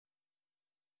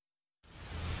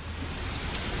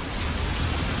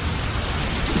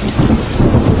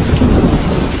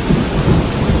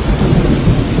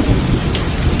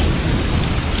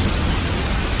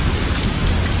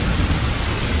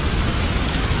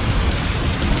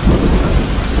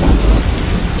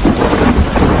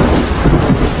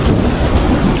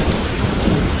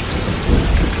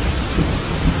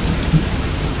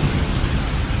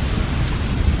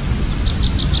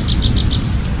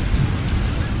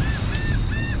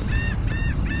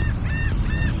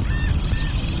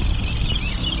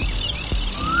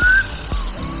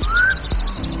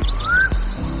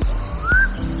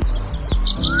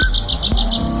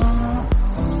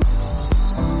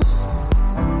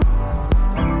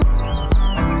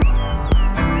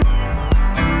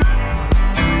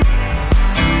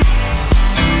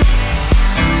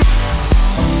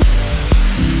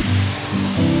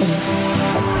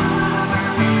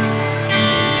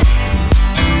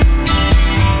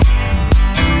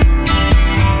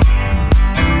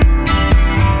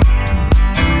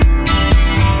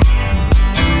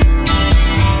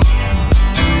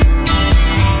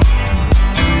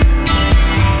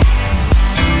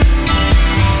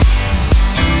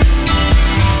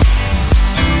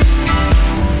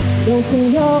Don't you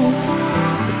know?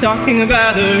 We're talking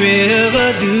about a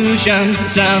revolution.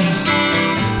 Sounds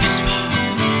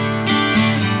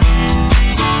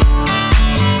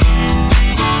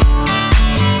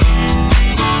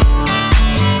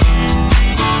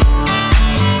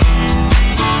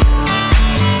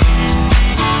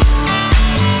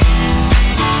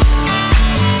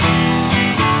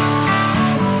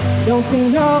don't you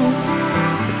know?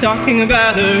 We're talking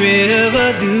about a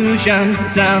revolution.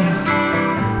 Sounds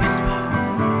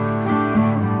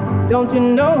don't you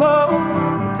know?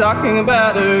 We're talking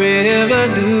about a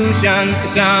revolution. It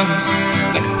sounds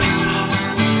like a whisper.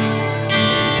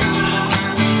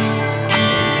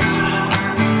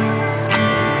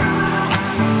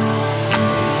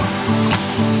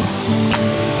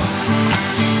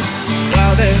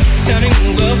 While they're standing in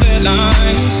the welfare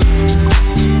lines,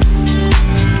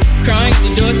 crying at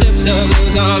the doorsteps of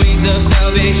those armies of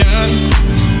salvation,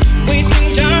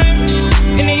 wasting time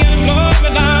in the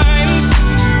unemployment lines,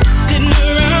 sitting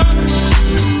around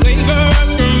waiting for a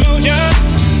promotion.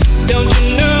 Don't you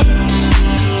know?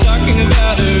 Talking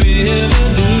about a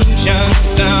revolution.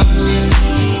 Sounds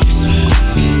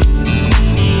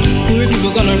poor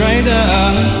people gonna rise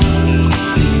up,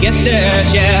 get their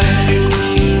share.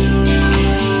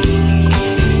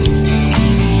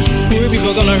 Poor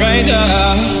people gonna rise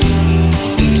up,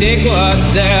 take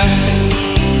what's theirs.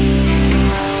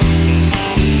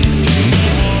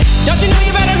 Don't you know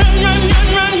you better run, run,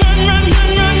 run, run, run,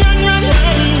 run, run, run, run, run,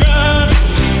 run.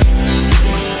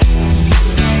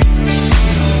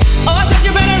 Oh, I said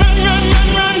you better run, run,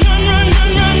 run, run, run, run,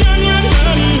 run, run, run,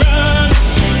 run, run.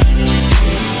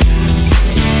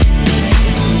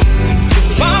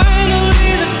 It's finally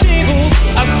the tables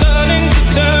are starting to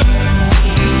turn.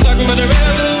 Talking about the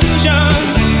revolution,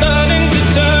 starting to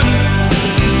turn.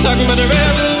 Talking about the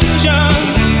revolution,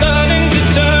 starting to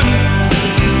turn.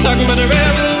 Talking about the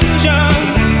revolution,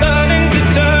 starting to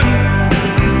turn.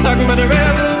 Talking about the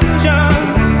revolution,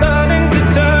 starting to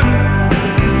turn.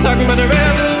 Talking about the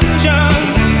revolution,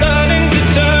 starting to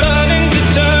turn, starting to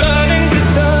turn, starting to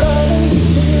turn,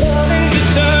 starting to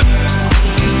turn.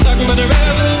 Talking about the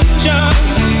revolution.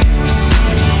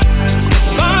 It's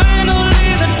finally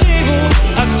the tables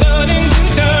are starting to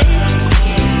turn.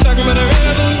 Talking about the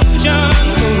revolution.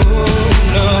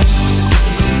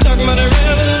 Talking about a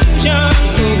revolution.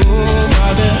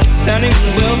 While they're standing in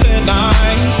the welfare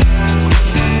lines,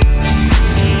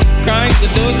 crying at the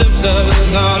doorsteps of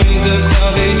those armies of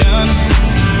salvation,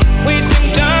 wasting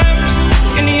time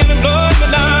in the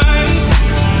unemployment lines,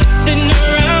 sitting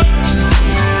around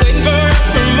waiting for a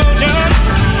promotion.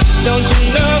 Don't you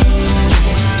know?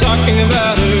 Talking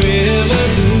about a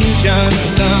revolution.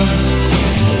 Sounds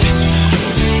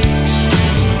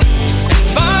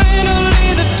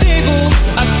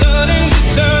I'm starting to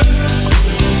turn.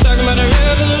 Talking about a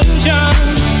revolution.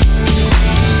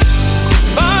 It's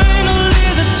finally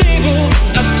the tables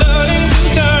are starting to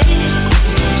turn.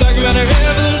 Talking about a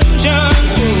revolution.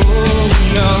 Oh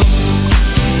no.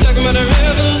 Talking about a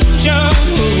revolution.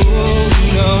 Oh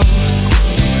no.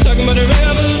 Talking about a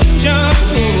revolution.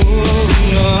 Oh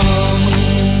no.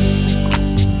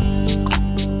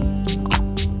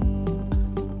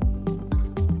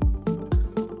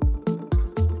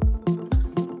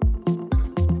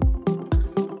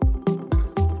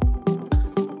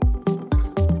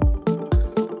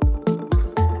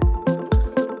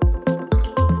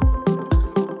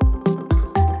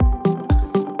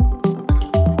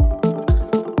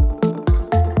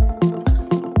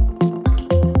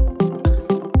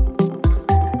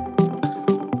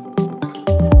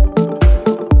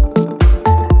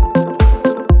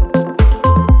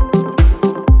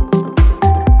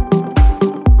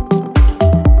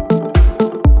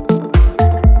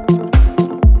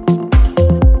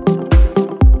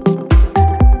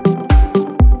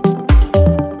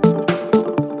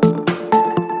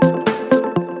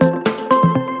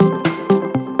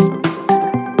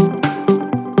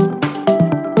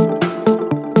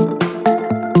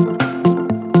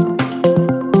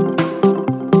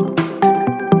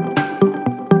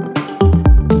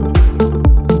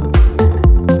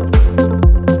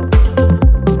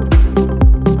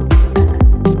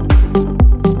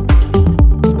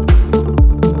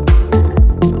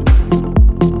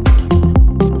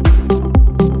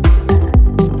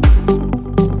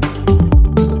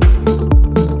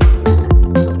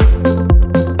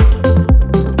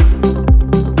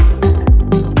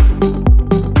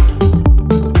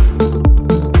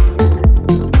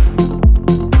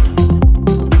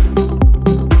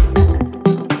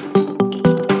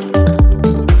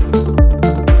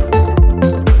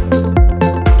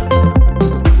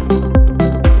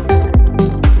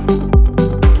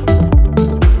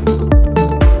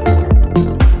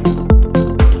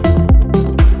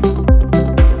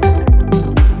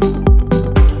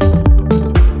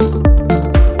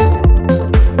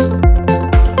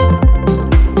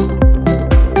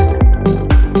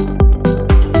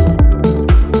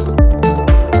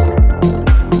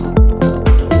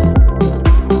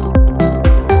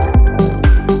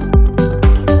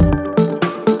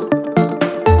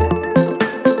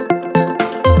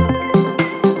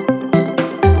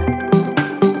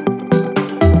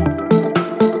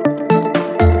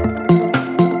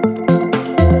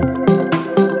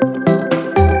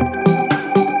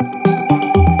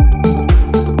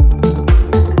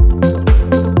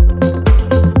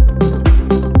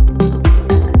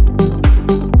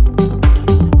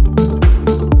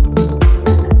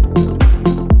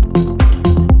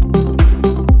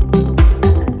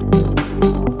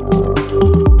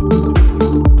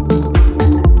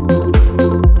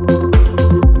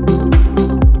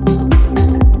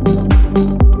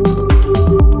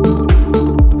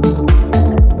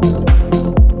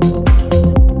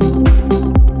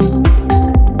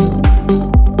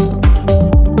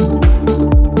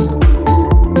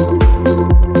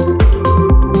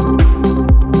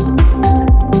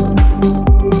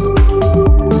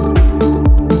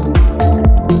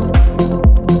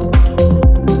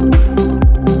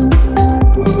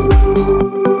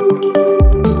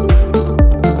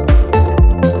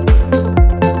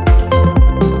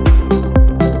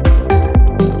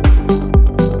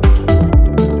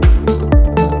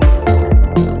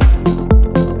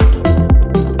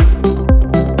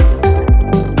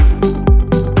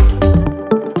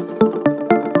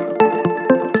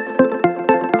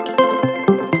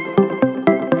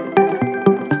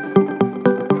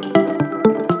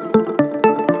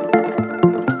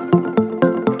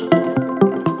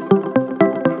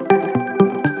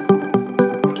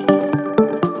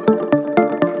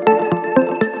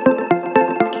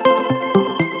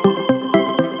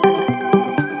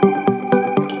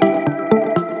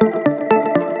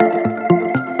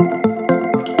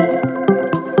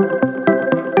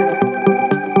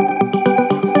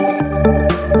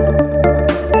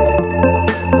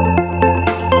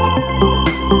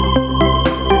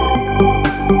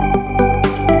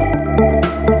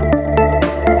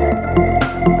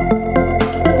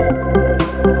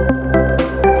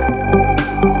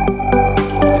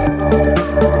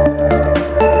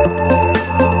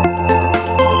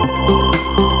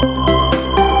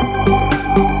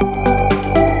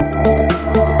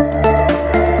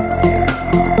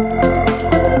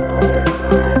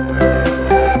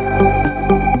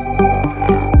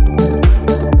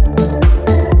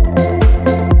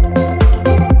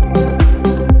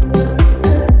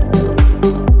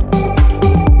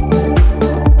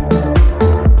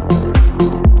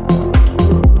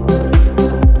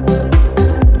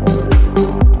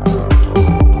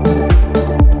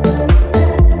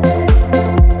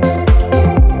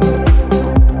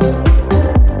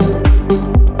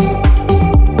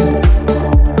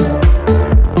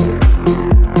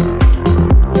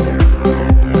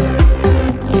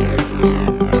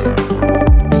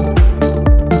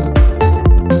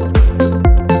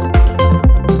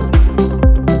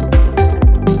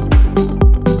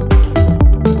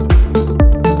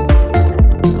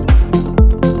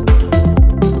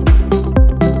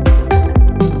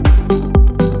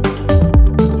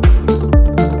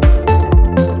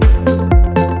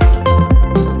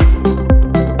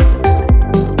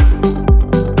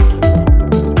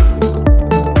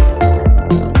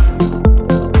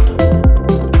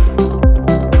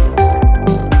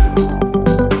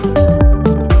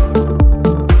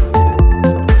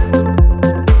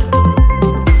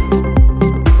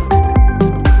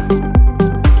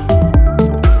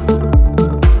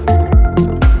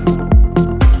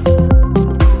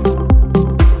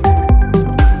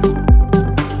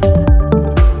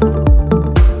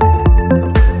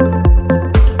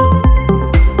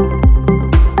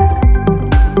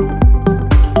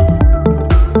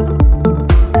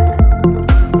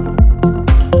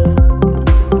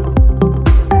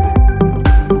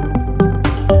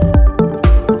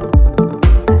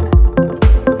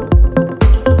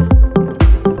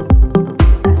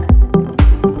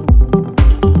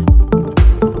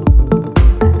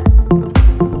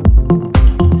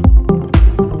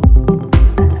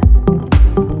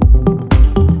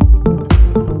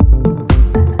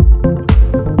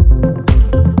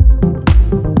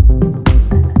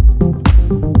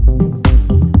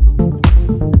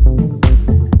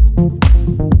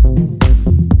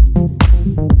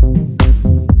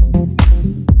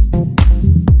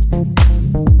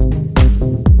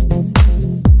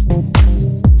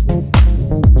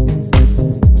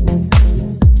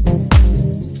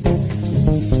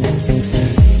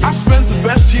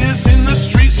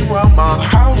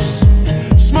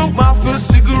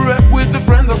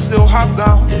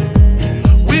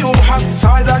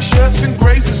 and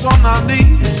grazes on our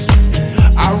knees.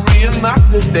 I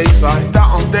reenact the days like that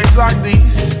on days like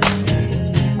these.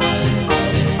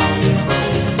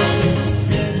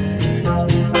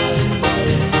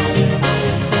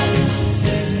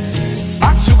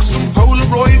 I took some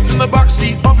Polaroids in the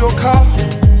backseat of your car,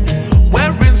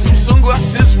 wearing some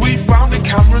sunglasses we found in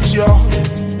Cameron's yard.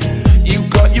 You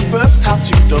got your first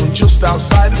tattoo done just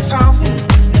outside of town.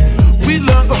 We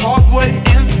learned the hard way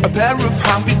in a pair of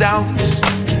hand-me-downs.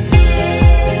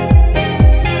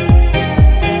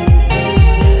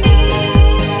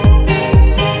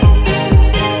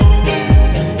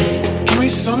 Give me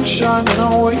sunshine and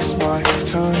I'll waste my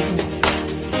time.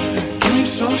 Give me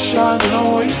sunshine and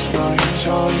I'll waste my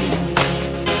time.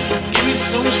 Give me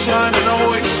sunshine and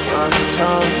I'll waste my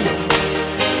time.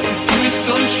 Give me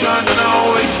sunshine and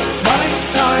I'll waste my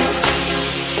time.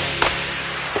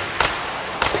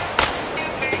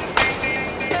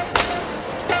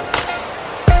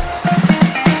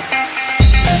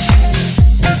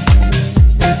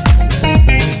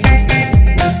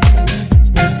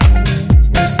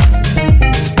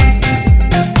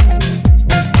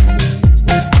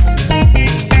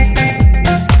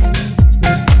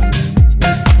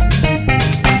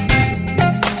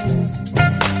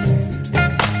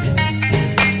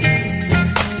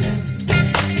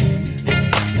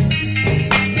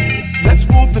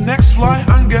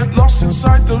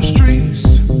 Inside those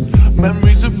trees,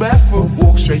 memories of barefoot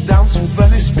walks straight down to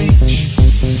Venice Beach.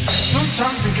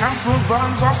 Sometimes in camper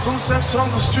vans or sunsets on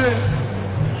the strip,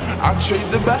 I'd trade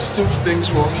the best of things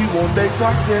for a few more days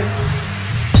like this.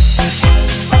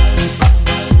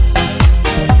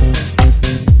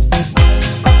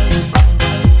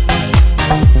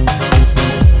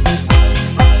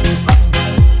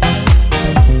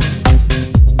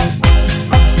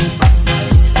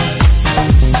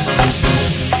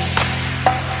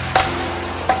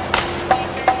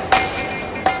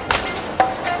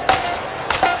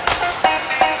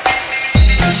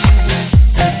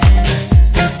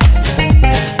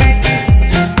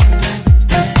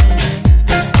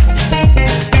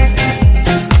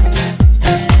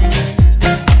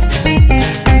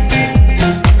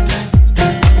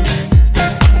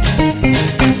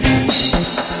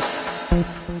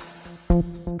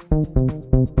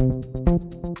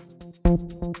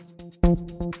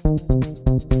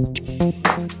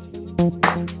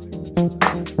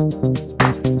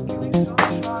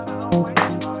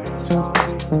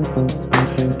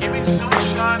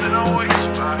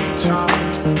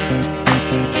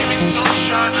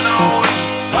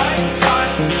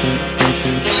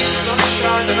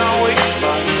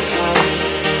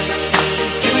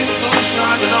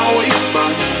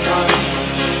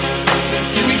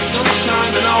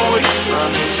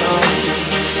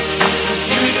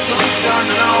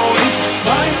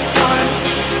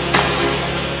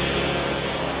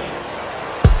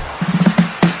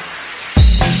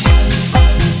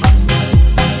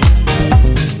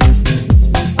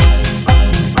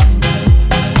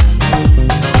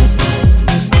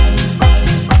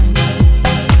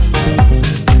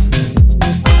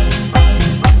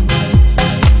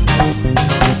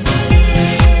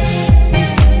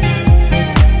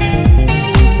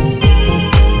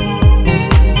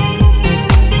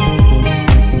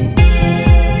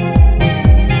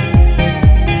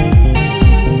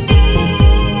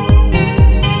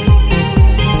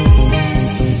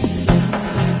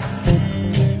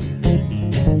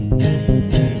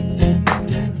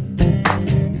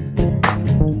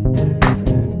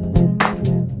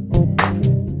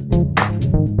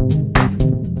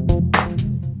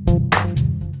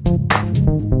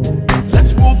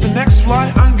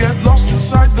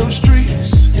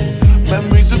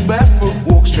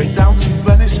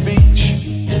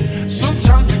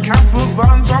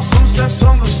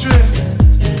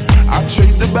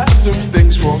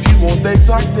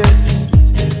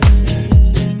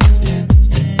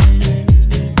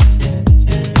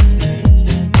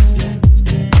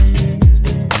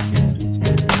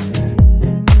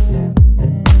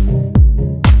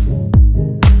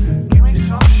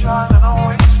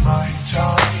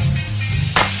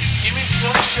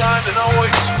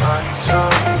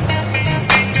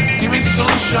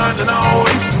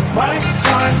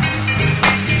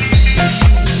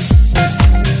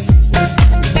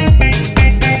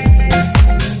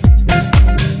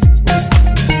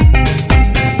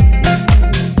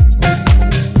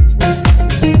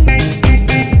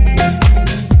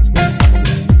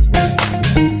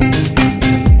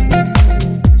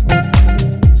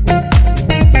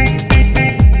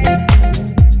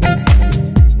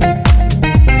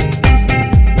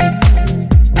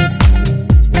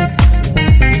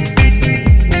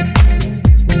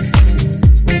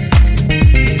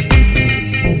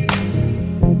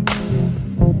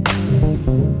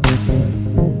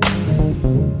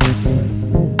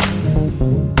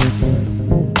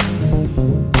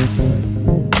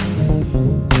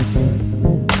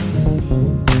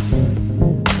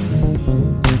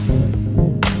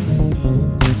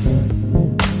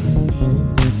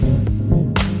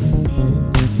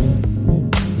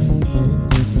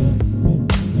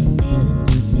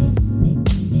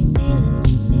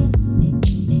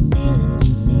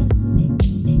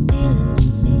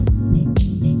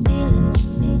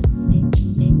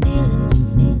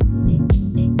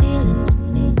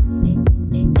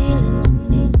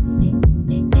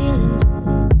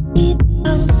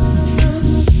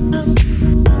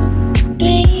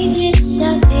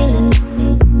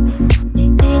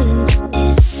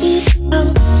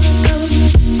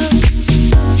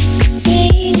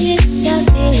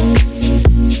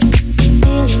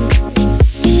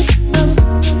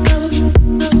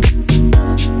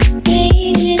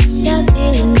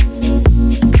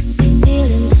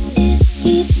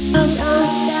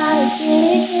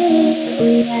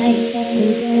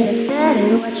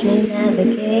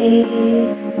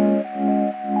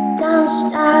 Don't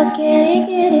stop, get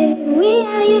it. We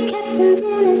are your captains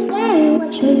in a stay.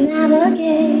 Watch me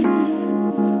navigate.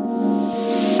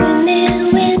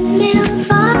 Windmill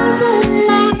for the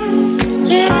land.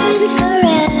 Turn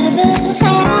forever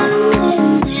hand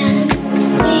in hand.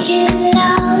 Take it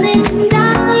all in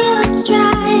all your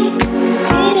stride.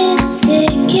 It is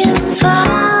taking,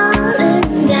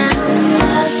 falling down.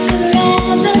 Love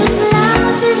forever,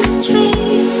 love is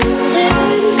free.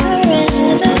 Turn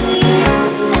forever, you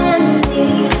and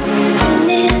me.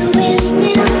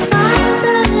 Windmill for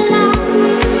the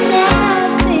lands,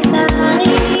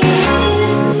 everybody.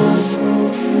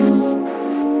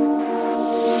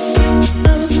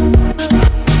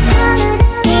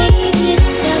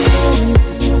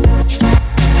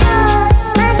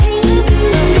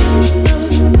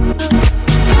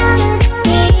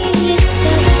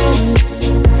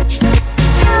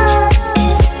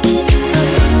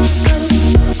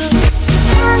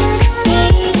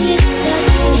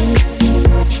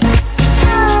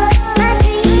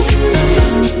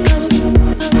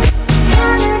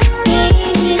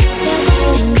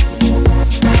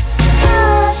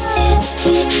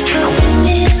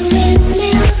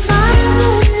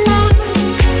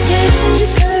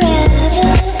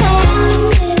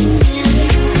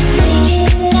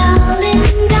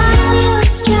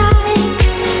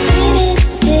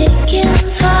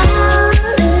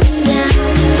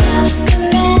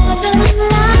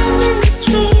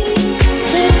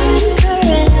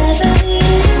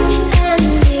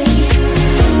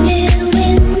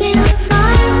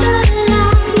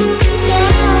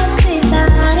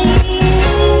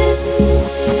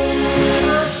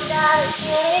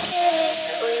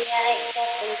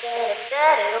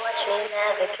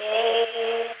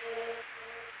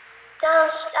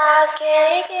 Don't stop,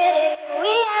 get it.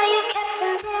 We are your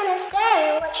captains in a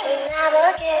stay. Watch me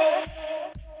navigate.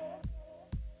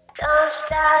 Don't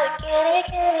stop, get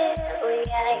it. We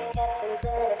are your captains in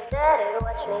a stay.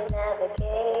 Watch me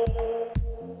navigate.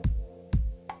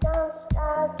 Don't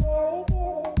stop, get it.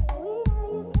 We are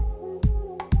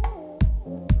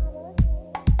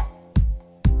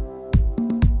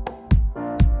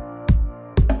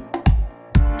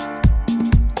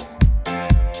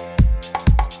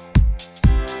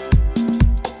captains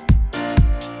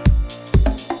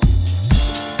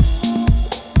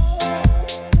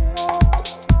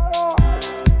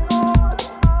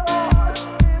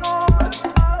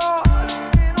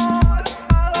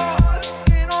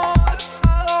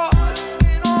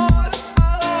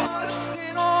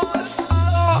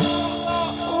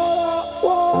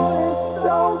a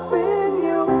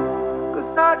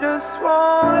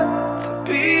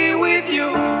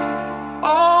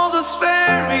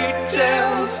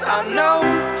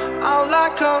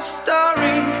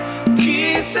story,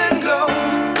 kiss and go.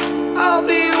 I'll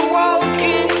be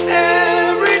walking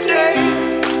every day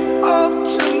up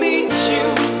to meet you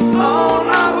on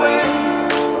my way.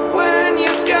 When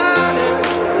you gotta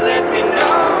let me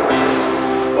know.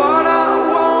 What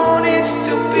I want is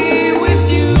to be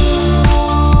with you.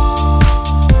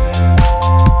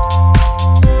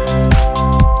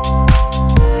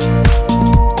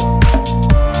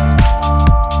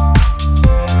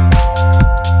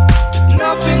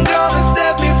 Nothing gonna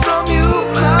stop me from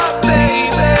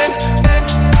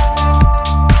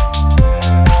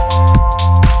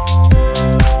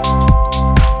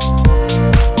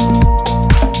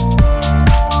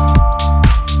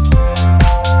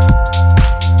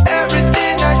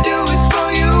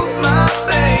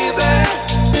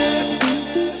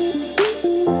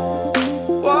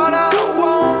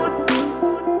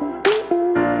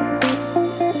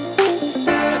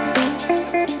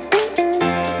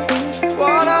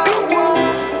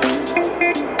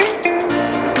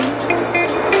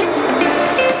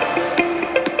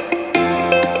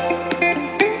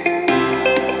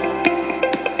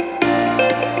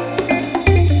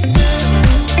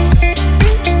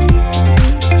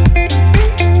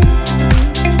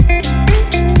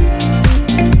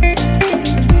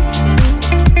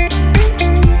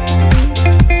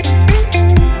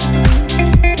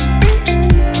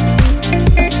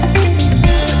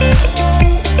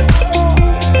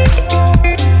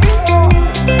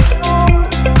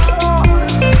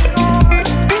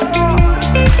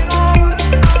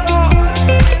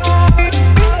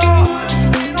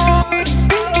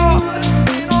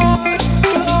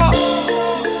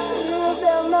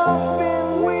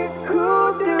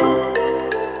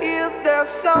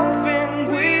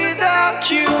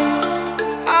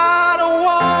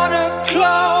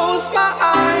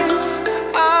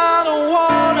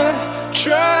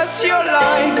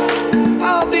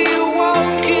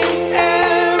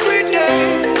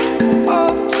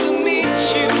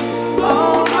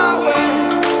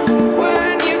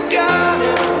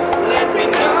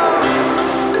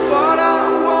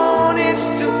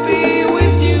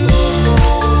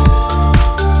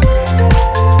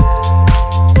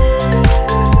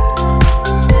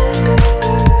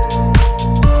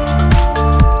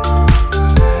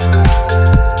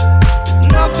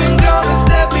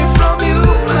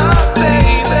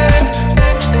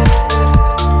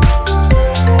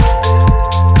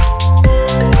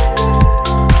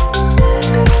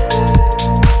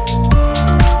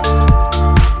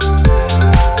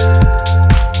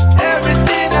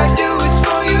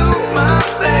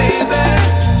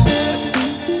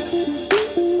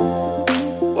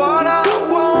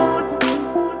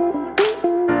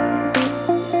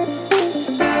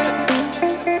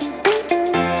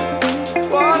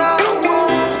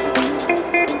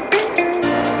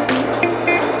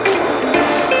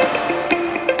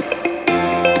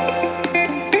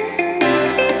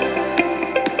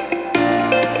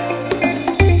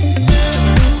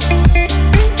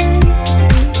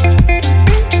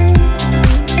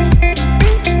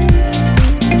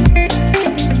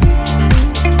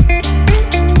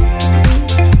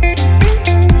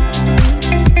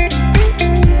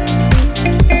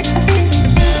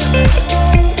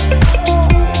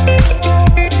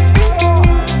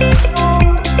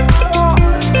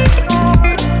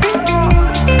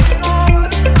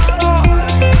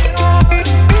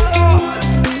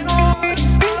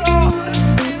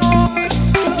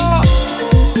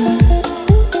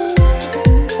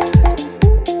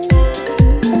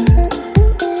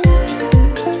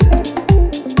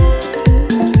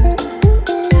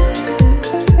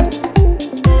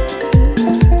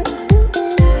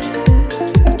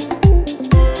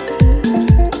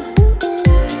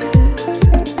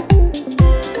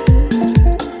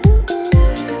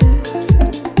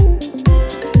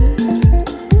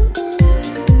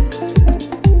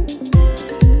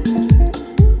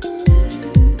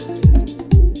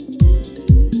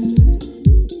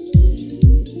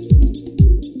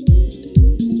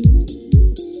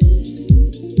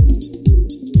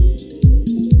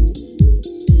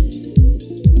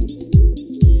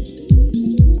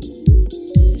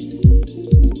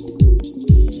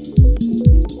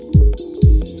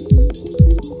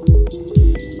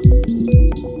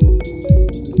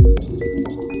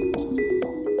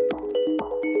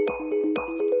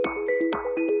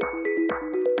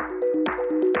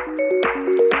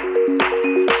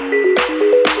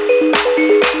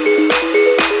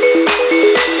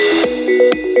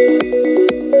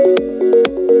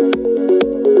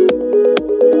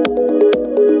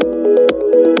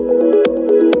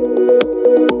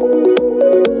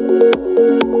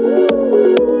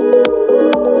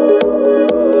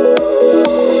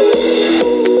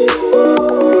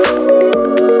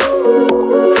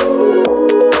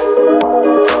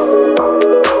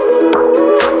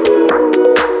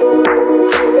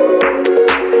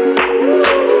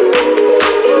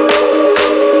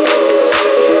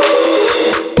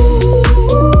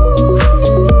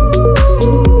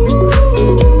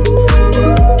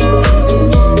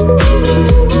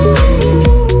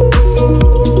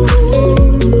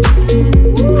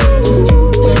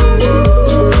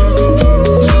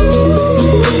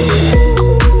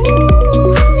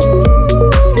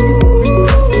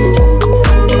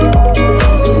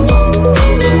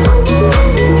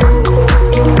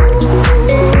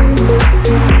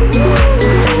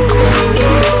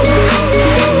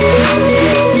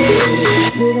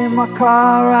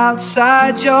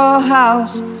your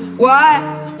house. Why?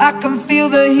 I can feel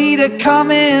the heater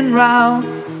coming round.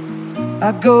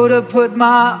 I go to put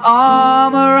my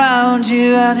arm around you,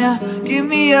 and you give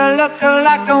me a look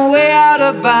like I'm way out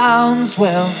of bounds.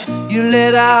 Well, you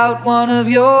let out one of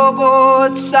your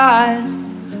bored sighs.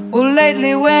 Well,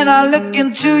 lately when I look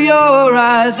into your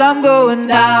eyes, I'm going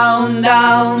down,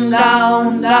 down,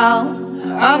 down, down.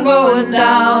 I'm going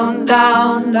down,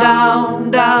 down,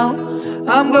 down, down.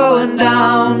 I'm going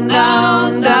down,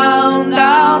 down, down,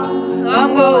 down.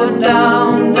 I'm going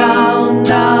down, down,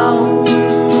 down.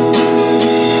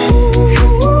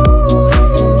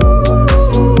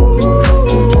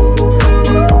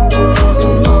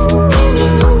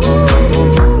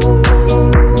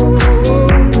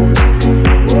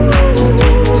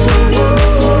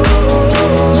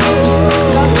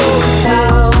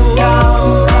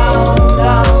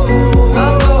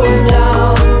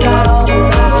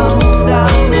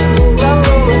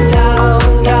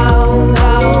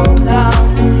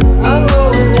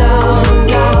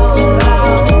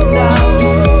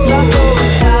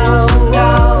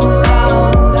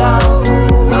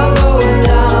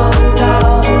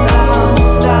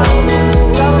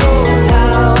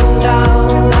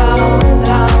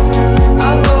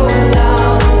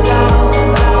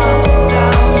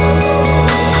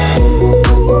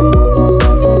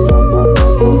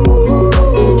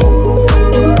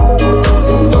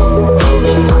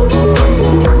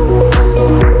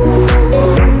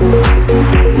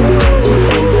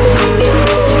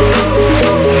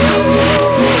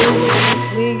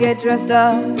 Dressed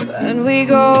up and we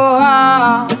go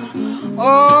out,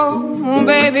 oh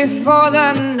baby, for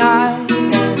the night.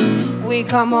 We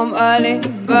come home early,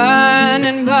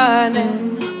 burning,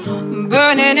 burning,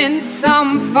 burning in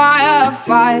some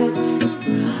firefight.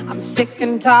 I'm sick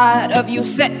and tired of you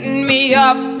setting me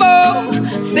up,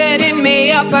 oh, setting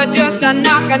me up, but just a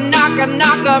knock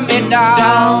me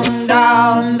down,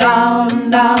 down, down,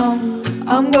 down.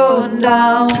 I'm going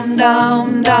down,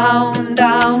 down, down,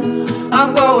 down.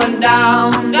 I'm going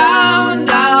down, down,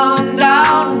 down,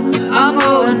 down. I'm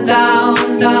going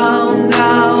down, down,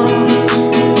 down.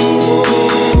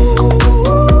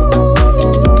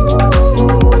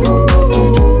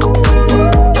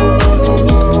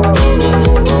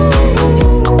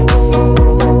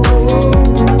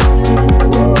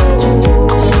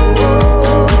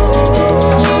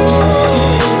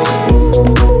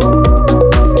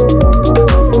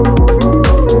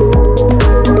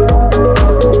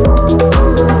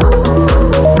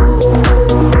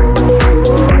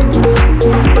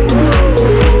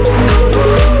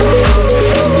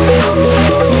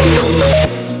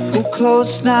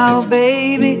 Close now,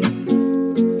 baby,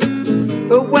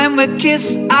 but when we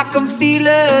kiss, I can feel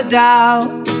a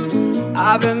doubt.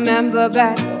 I remember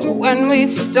back when we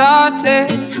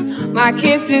started, my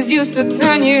kisses used to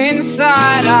turn you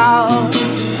inside out.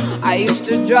 I used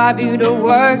to drive you to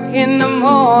work in the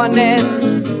morning.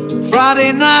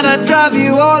 Friday night I'd drive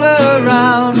you all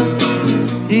around.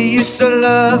 You used to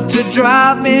love to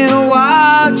drive me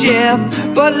wild, yeah.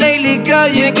 But lately, girl,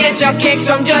 you get your kicks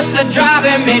from just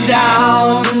driving me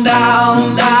down,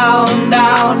 down, down,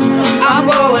 down. I'm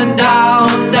going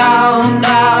down, down,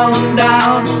 down,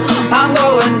 down. I'm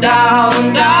going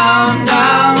down, down,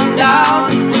 down,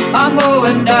 down. I'm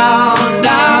going down,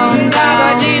 down,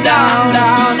 down, down,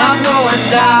 down. I'm going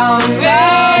down,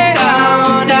 way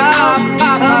down, down.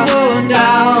 I'm going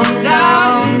down,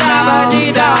 down, down,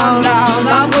 down, down.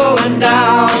 I'm going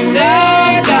down,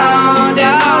 way down,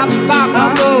 down.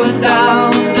 I'm going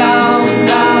down, down,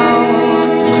 down.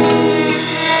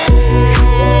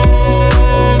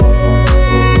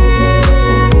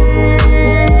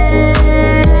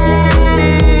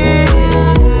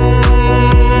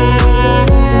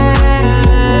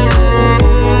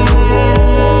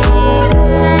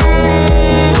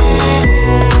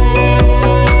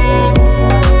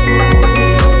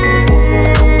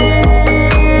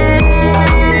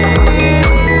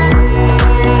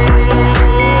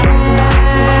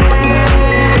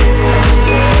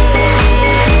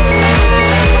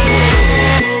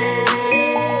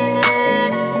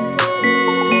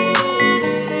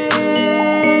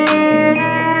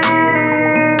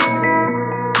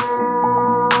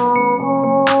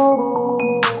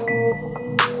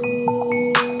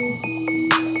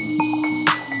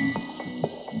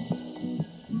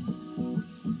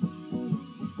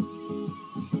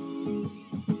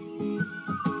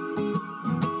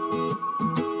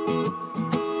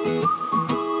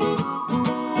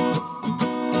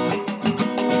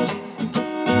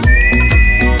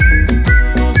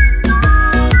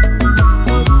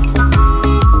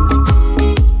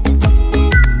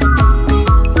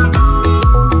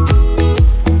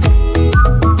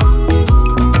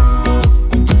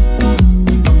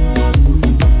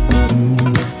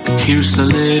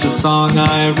 song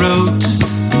I wrote.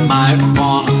 You might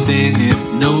wanna sing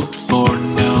it note for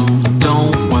note.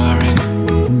 Don't worry,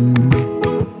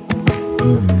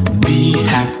 be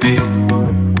happy.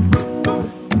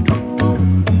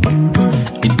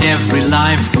 In every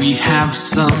life we have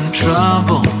some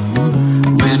trouble.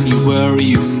 When you worry,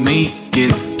 you make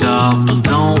it double.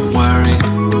 Don't worry,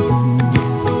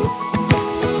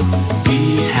 be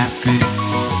happy.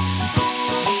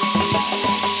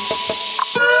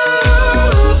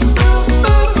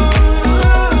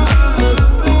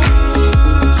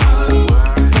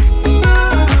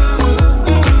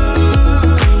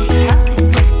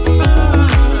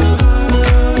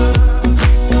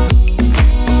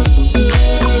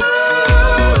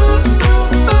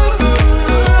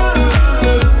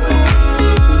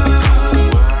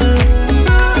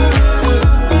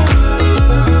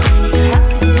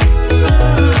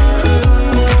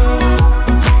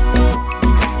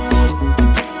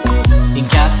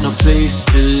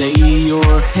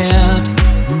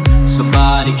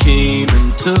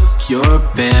 Your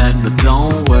bed, but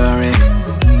don't worry,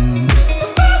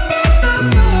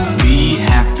 be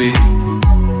happy.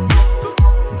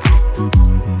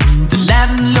 The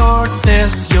landlord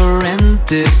says your rent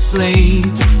is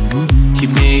late. He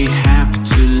may have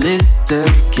to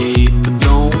litigate, but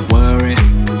don't worry,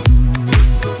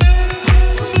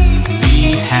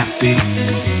 be happy.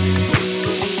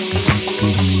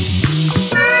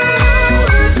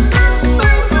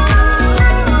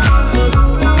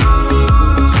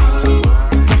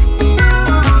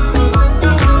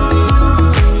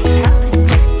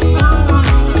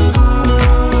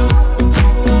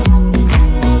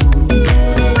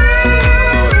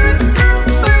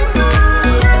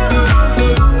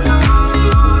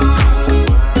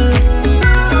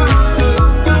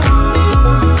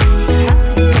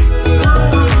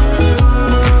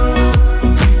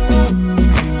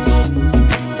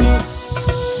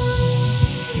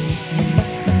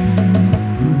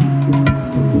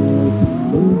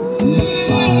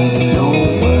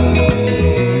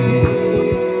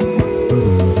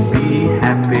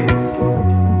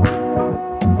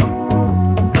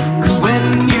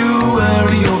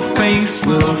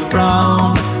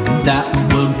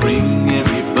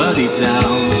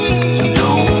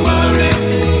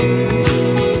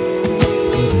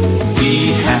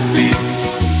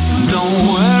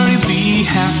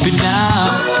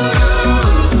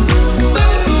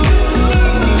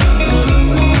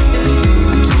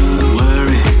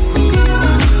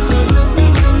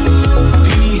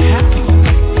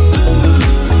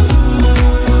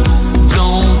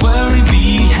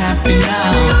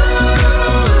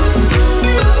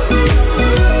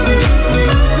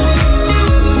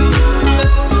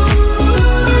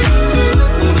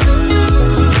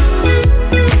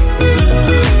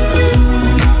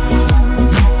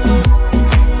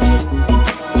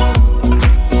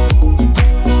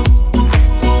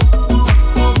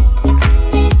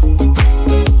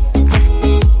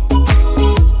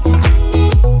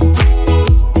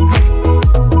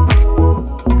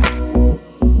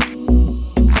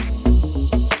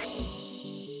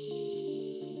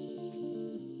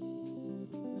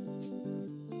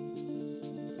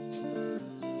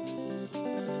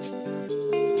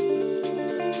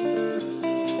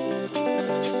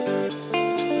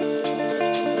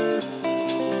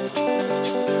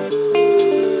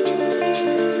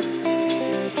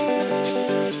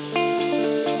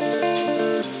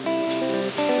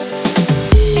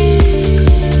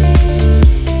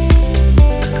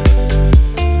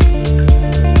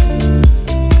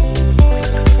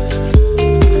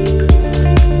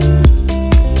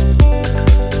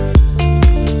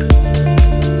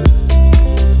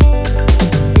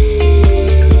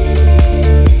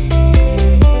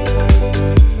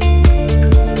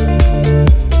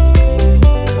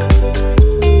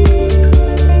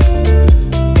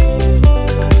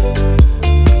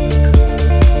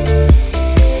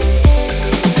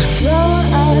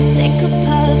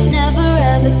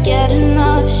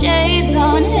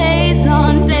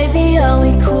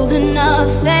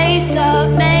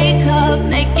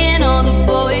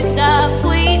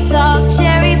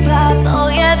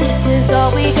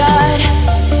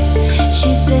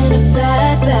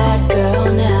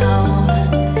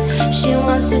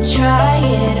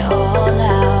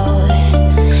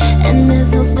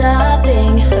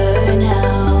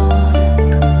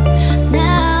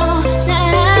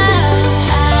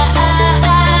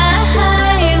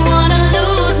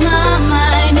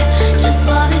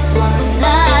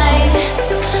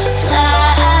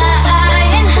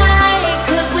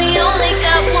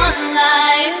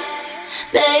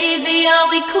 Baby, are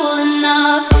we cool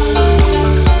enough?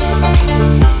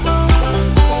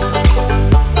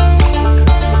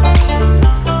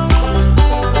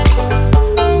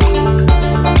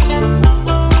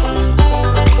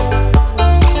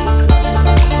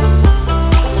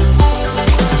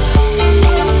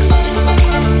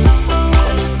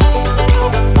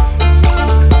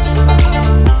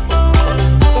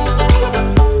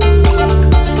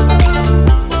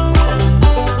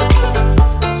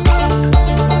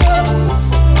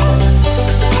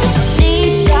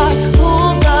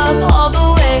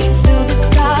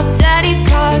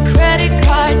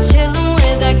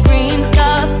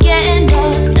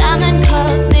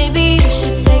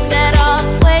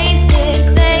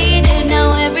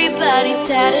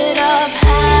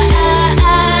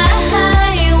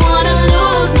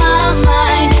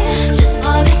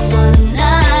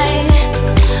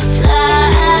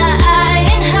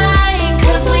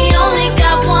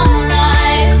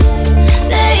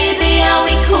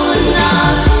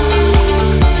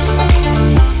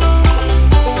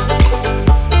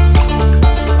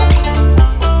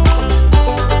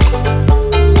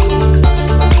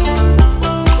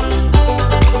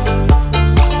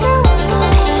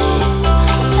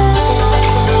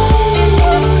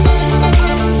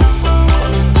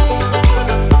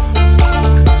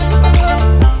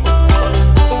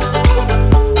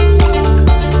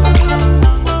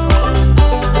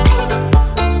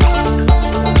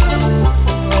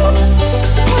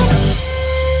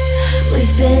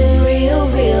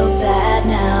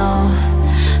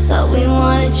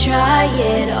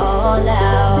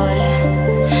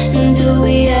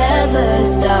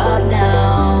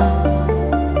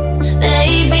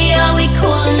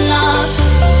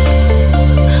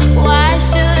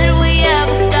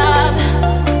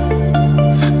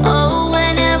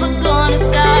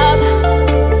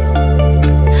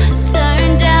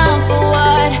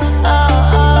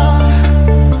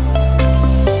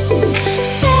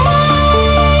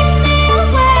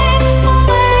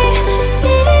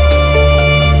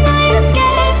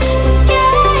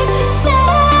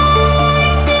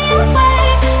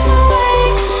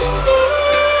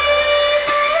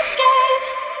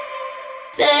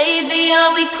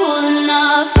 are we cool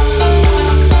enough?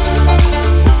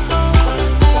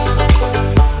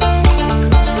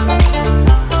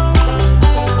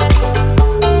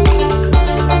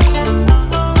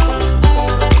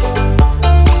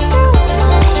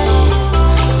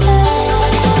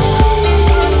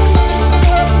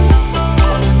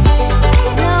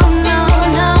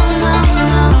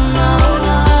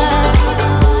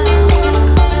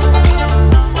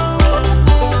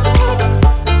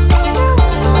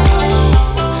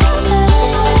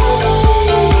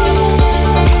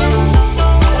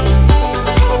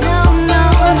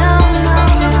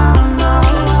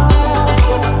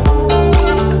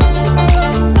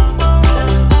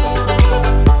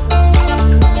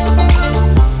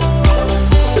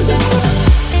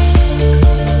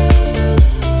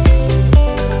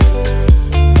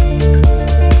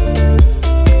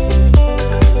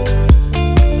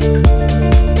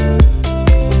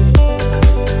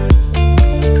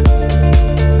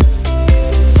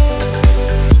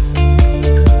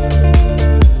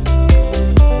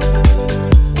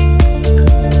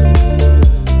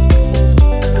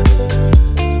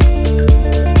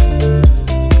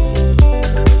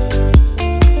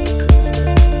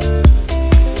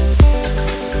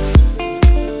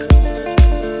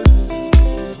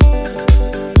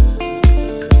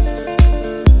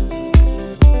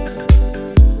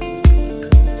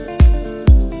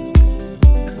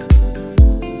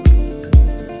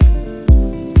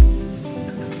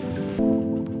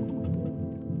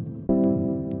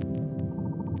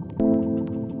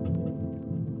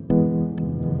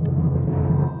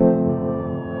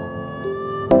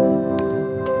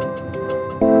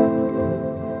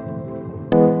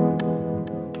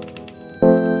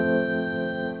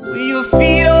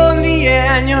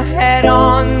 Your head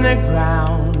on the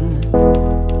ground.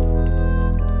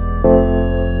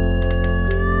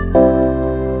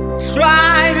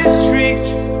 Try this trick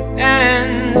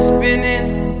and spin it,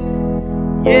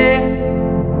 yeah.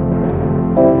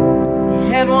 Your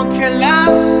head won't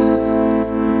collapse,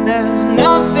 but there's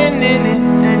nothing in it.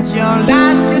 And you'll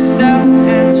ask yourself,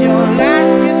 and you'll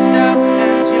ask yourself,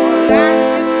 and you'll ask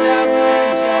yourself,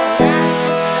 and you'll ask yourself.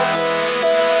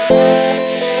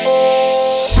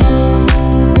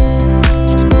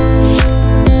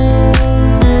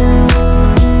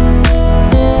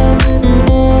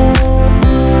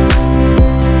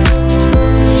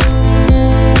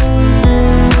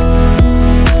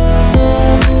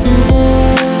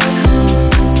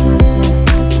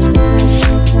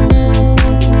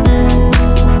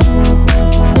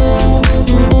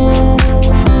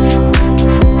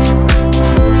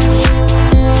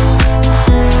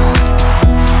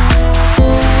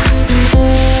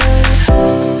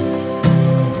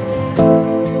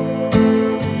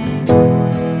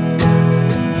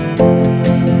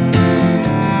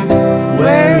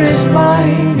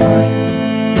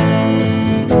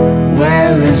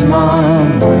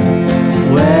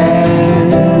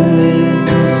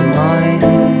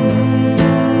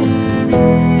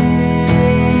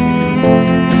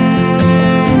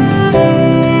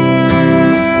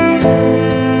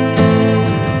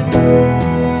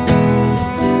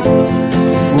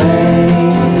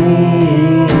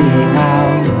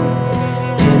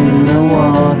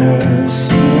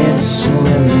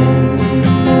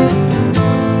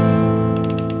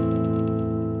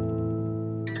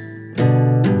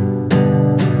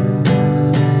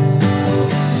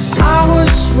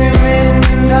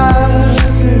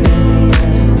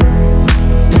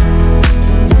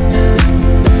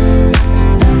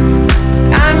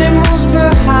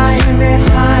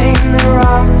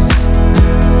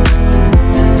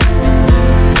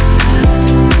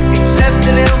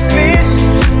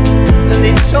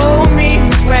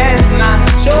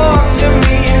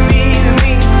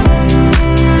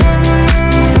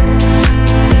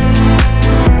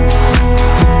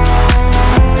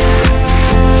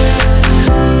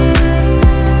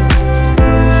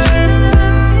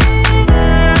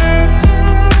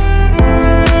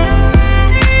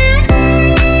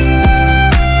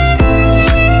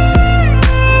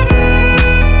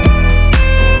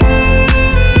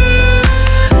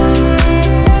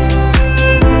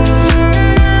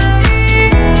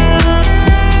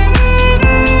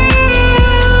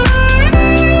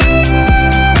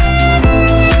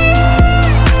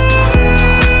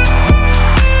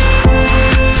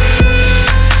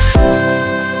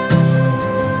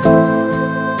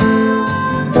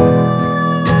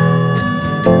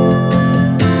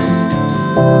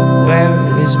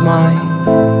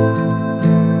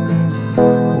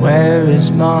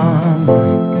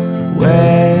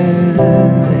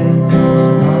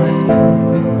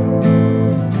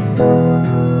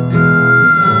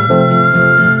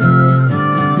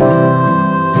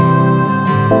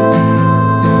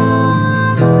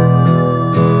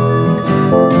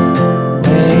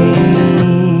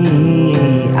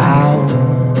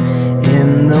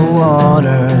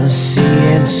 water, see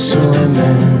it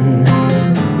swimming.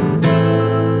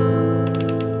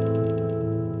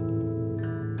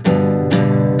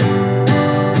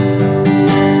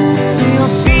 Your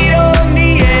feet on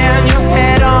the air and your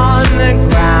head on the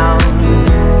ground.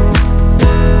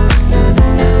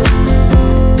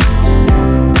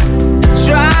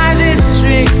 Try this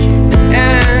trick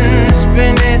and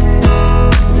spin it,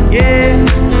 yeah.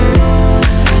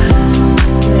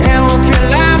 Hell will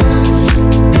collapse,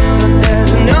 but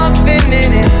there's nothing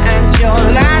in it. And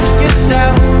you'll ask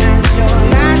yourself, and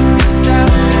you'll ask yourself,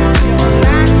 and you'll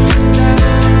ask yourself,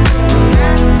 you'll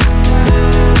ask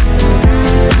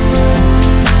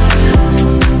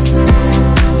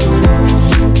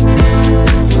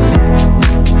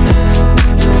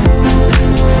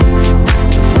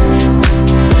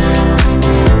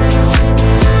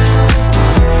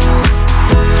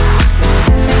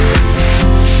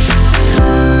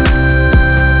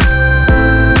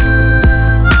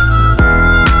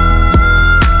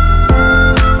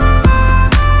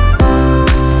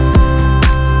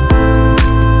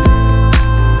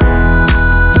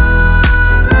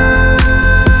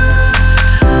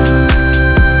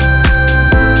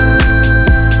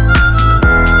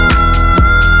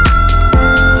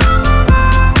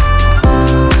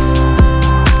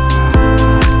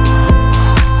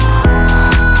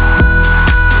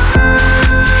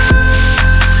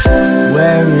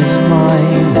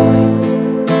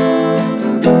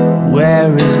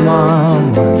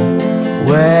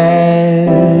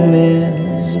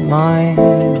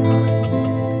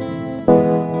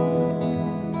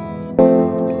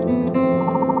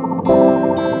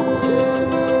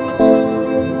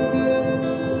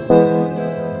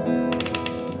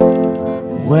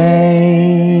way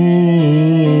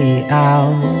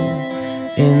out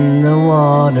in the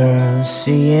water,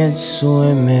 see it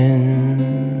swimming.